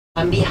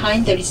And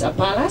behind there is a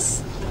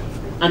palace,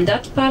 and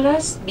that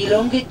palace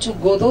belonged to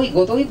Godoy.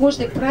 Godoy was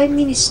the prime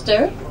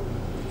minister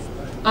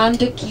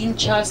under King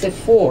Charles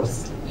IV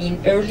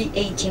in early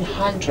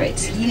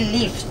 1800s. He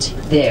lived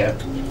there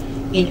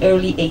in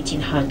early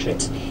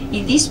 1800s.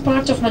 In this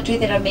part of Madrid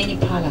there are many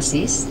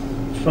palaces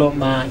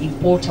from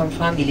important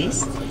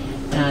families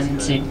and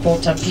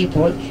important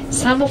people.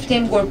 Some of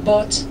them were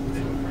bought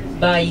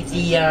by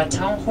the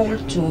town hall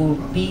to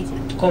be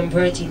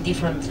converted in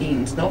different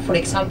things. No? For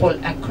example,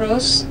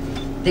 across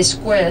the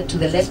square to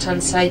the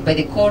left-hand side by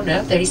the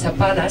corner there is a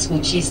palace,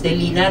 which is the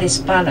Linares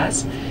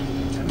Palace,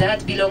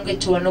 that belonged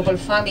to a noble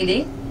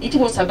family. It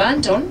was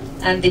abandoned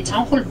and the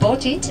town hall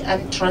bought it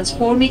and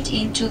transformed it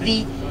into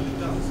the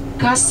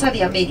Casa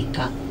de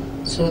America.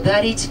 So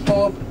that is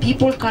for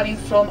people coming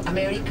from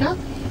America,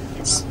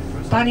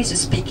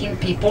 Spanish-speaking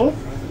people,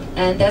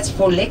 and that's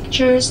for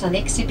lectures and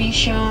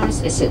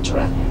exhibitions,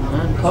 etc.,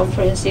 and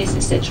conferences,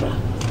 etc.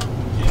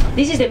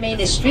 This is the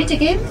main street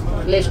again,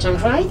 left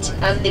and right,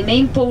 and the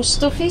main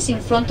post office in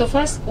front of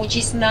us, which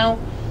is now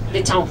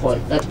the town hall,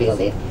 that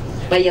building,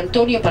 by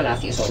Antonio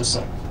Palacios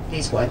also.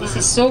 This one. This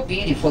is so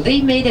beautiful.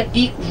 They made a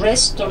big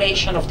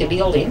restoration of the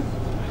building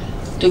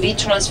to be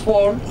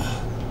transformed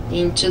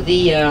into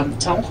the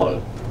town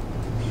hall.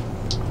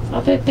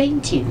 Of a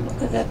painting.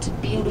 Look at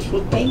that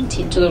beautiful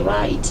painting to the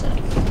right.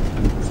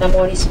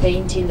 Someone is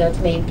painting that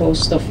main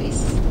post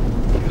office.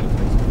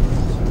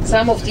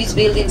 Some of these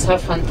buildings are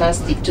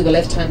fantastic to the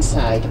left-hand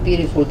side,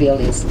 beautiful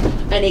buildings.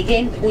 And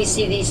again, we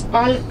see this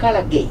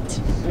Alcalá gate.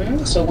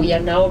 So we are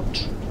now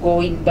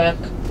going back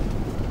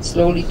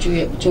slowly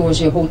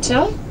towards your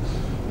hotel.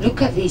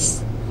 Look at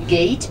this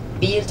gate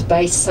built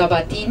by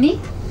Sabatini.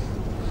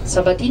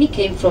 Sabatini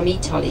came from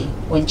Italy.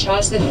 When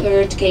Charles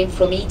III came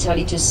from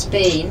Italy to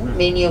Spain,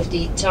 many of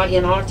the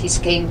Italian artists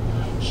came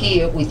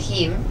here with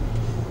him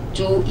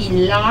to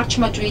enlarge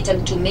Madrid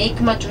and to make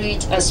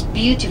Madrid as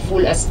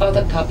beautiful as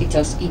other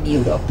capitals in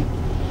Europe.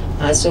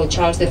 So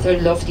Charles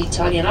III loved the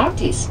Italian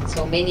artists.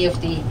 So many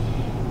of the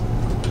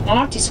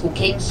artists who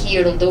came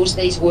here on those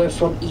days were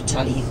from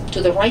Italy.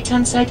 To the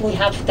right-hand side we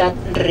have that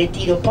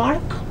Retiro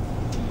Park.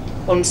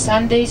 On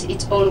Sundays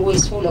it's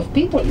always full of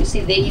people. You see,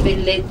 they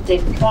even let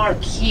them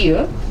park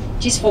here,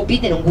 which is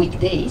forbidden on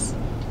weekdays,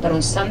 but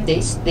on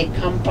Sundays they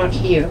come park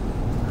here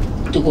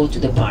to go to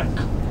the park.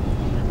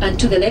 And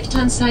to the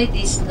left-hand side,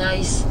 this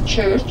nice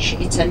church.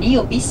 It's a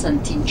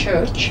Neo-Byzantine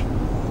church.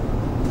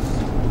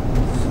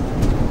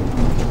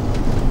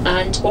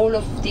 And all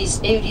of this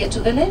area to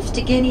the left,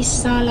 again, is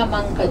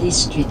Salamanca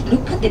district.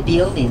 Look at the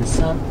buildings.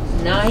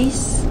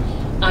 Nice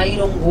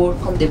iron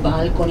work on the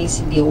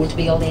balconies in the old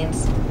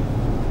buildings.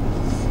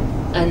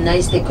 And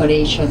nice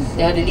decoration.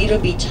 They are a little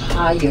bit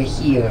higher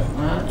here.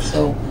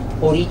 So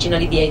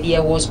originally the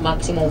idea was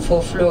maximum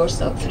 4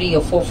 floors, or 3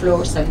 or 4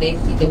 floors, and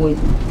then they went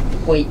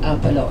way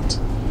up a lot.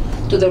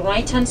 To the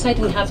right-hand side,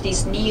 we have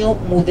this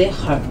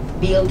neo-Mudéjar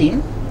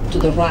building to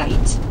the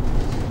right,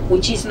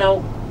 which is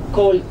now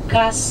called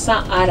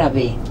Casa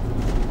Árabe.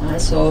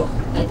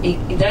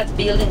 That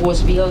building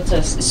was built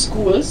as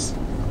schools,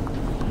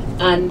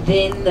 and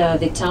then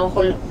the town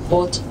hall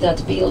bought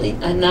that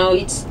building, and now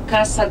it's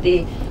Casa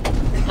de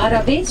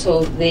Árabe,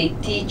 so they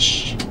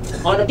teach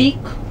Arabic,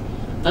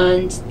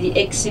 and the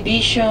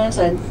exhibitions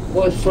and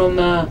from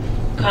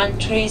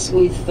countries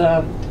with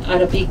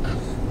Arabic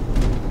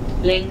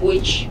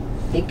language,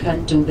 they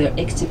can do their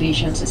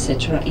exhibitions,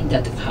 etc. in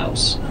that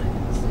house.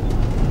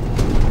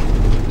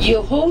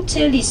 Your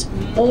hotel is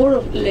more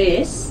or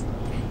less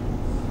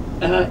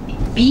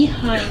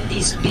behind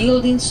these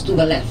buildings to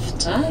the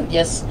left.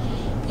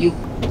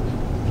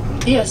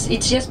 Yes,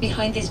 it's just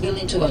behind this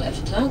building to the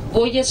left.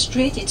 Goya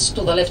Street, it's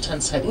to the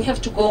left-hand side. We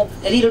have to go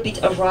a little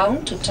bit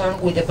around to turn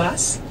with the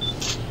bus,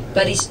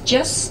 but it's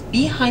just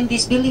behind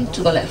this building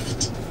to the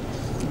left.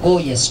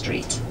 Goya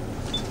Street.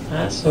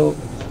 So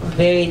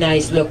very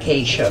nice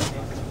location.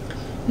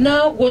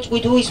 Now what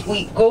we do is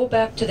we go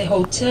back to the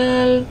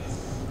hotel.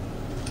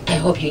 I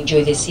hope you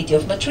enjoy the city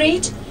of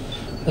Madrid.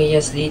 We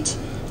just did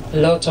a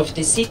lot of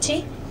the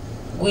city.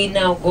 We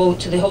now go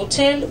to the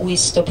hotel. We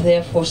stop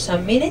there for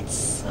some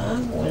minutes.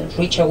 Well,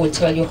 Richard will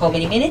tell you how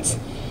many minutes.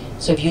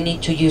 So if you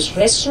need to use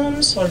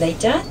restrooms or like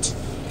that.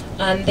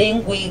 And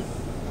then we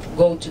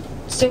go to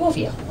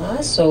Segovia.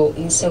 So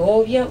in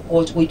Segovia,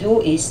 what we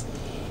do is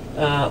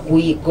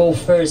we go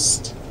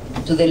first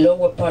to the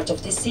lower part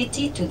of the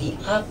city, to the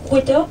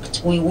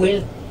aqueduct. We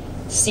will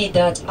see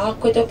that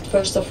aqueduct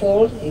first of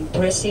all,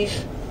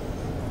 impressive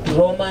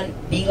Roman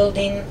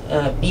building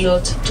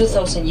built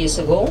 2,000 years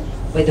ago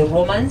by the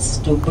Romans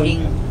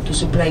to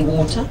supply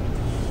water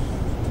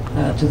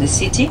to the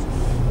city,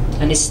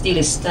 and is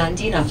still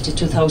standing after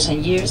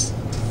 2,000 years.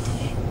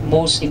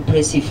 Most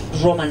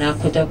impressive Roman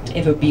aqueduct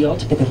ever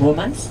built by the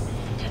Romans.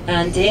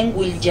 And then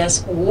we'll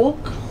just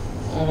walk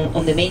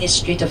on the main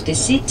street of the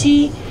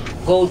city,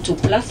 go to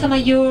Plaza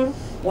Mayor.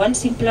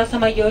 Once in Plaza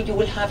Mayor, you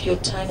will have your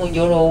time on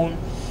your own,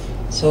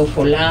 so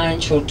for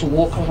lunch or to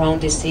walk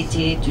around the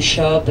city, to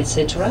shop,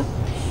 etc.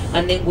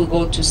 And then we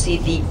go to see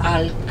the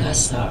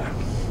Alcázar.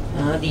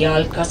 the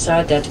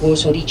Alcazar that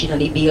was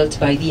originally built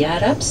by the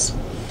Arabs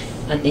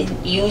and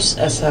then used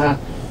as a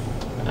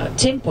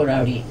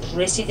temporary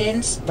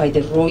residence by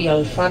the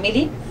royal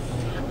family.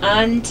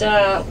 And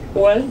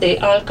well, the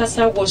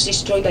Alcazar was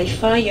destroyed by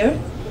fire,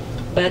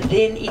 but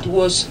then it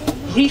was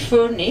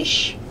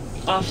refurnished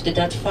after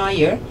that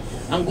fire,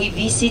 and we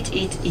visit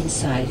it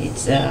inside.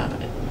 It's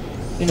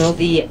you know,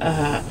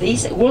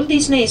 Walt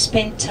Disney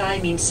spent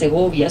time in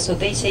Segovia, so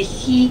they say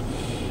he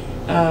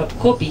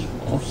copied,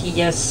 or he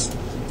just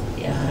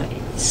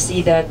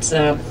see that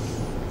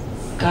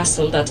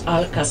castle, that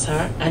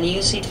Alcazar, and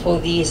use it for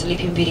the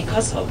Sleeping Beauty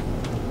castle.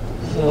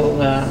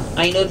 So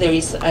I know there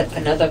is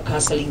another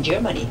castle in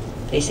Germany.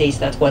 They say it's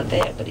that one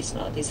there, but it's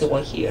not. It's the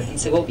one here in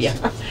Segovia.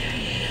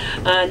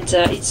 And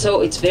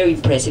it's very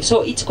impressive.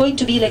 So it's going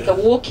to be like a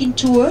walking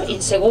tour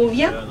in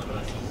Segovia,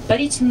 but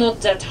it's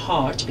not that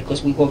hard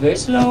because we go very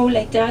slow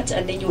like that,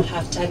 and then you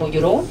have time on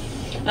your own.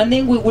 And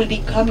then we will be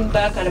coming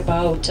back at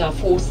about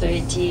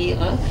 4:30,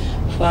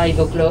 5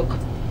 o'clock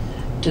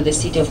to the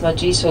city of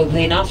Madrid. So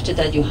then after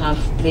that you have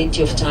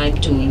plenty of time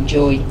to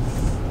enjoy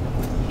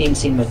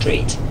things in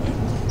Madrid.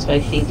 So I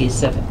think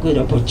it's a good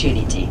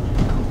opportunity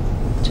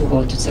to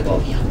go to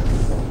Segovia.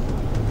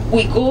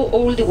 We go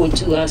all the way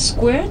to a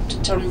square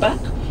to turn back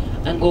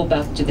and go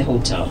back to the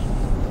hotel.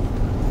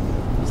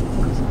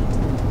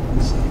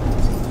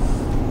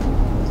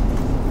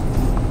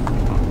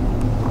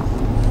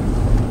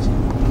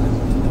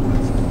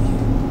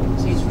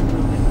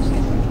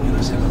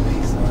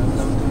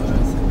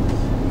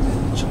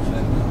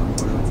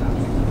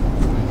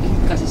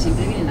 Casi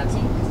siempre vienen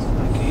aquí.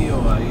 Aquí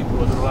o ahí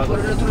por otro lado. Por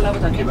el otro lado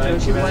también, pero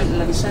es igual,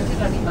 la distancia es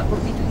la misma. ¿Por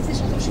qué tú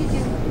dices otro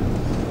sitio?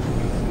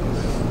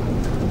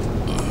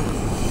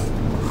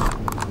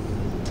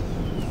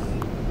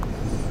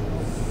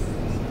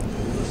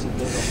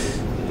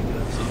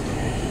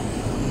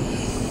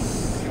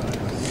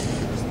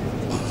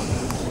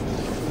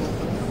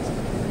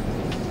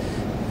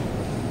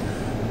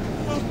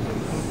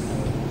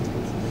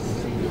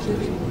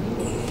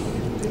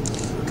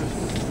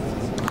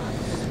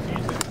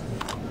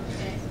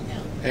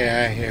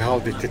 Yeah, you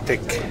hold it to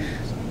take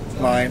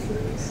mine.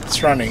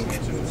 It's running.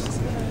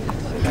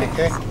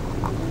 Okay.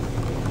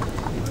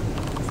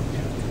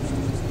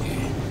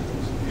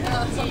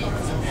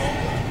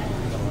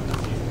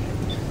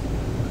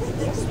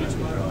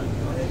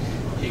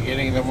 You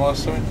getting the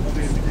most of it?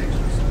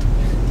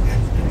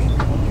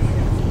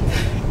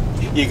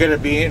 You gotta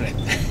be in it.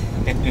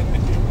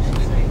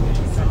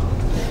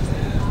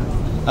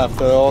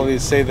 After all, you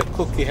say the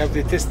cook, you have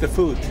to taste the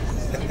food.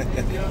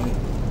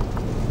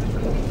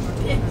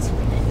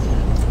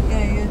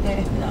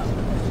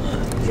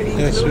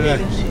 That's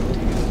right.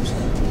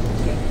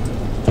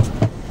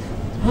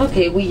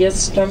 Okay, we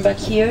just turn back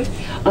here.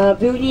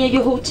 Very near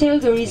your hotel,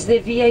 there is the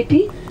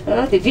VIP,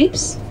 the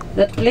VIPs,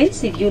 that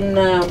place. If you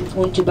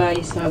want to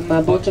buy some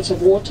bottles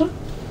of water,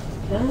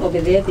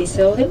 over there they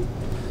sell them.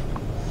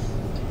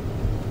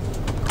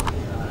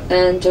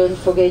 And don't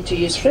forget to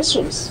use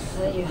restrooms.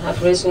 You have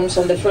restrooms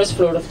on the first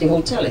floor of the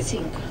hotel, I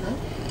think.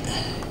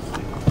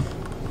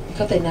 Look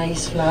at the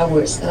nice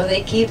flowers.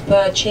 They keep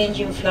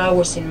changing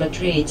flowers in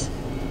Madrid.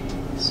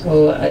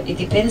 So it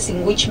depends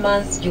in which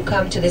month you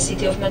come to the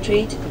city of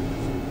Madrid.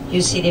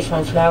 You see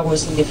different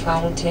flowers in the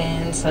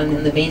fountains and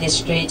in the main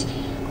street.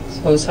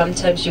 So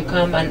sometimes you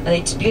come and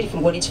it's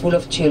beautiful when it's full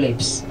of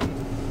tulips.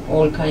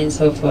 All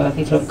kinds of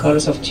different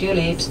colors of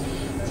tulips.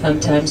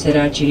 Sometimes there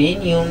are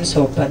geraniums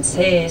or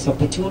pansies or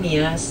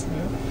petunias.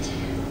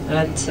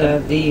 And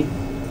the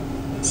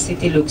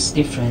city looks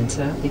different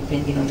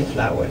depending on the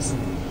flowers.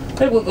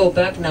 But we'll go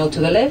back now to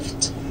the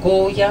left.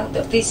 Goya,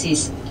 this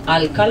is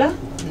Alcalá,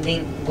 and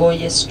then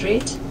Goya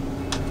Street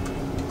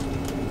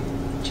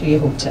to your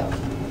hotel.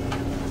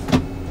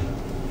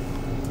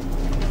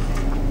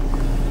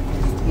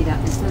 Mira,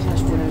 esta es la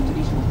escuela de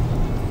turismo.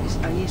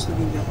 Ahí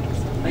estudié yo.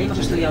 Ahí hemos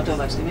estudiado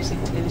todas, en esa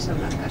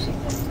blanca, sí.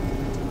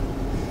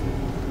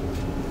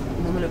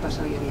 No me lo he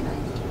pasado yo bien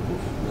ahí.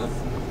 ¿No?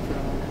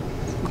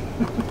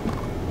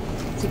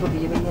 Sí,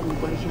 porque yo venía de un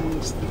colegio muy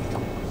estricto.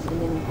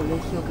 Venía de un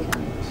colegio que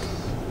eran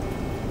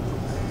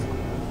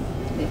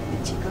de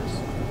chicas.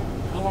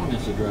 How long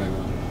is the drive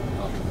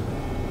out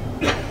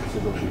to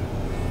Segovia?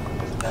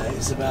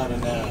 It's about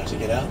an hour to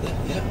get out there,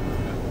 yeah.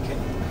 Okay.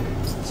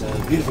 It's a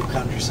beautiful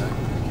countryside.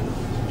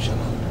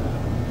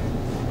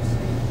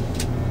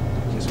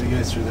 As we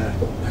go through there,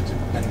 we have to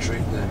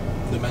penetrate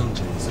the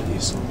mountains that you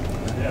saw.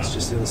 Yeah. It's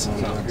just the other side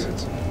of the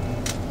mountains.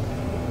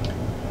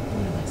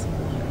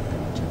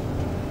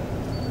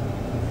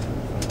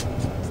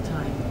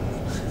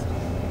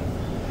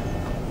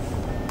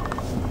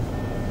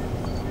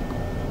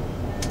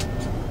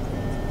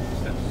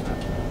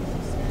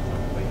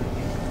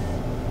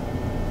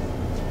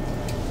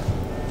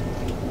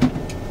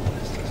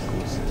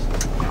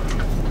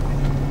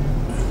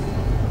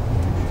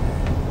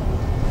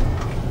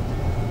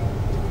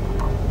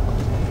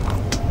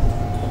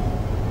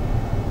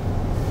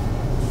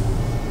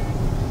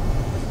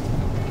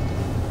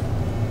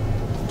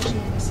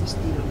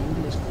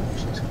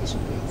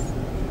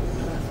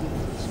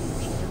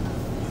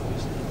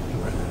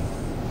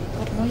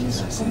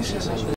 Sí, sí, sí.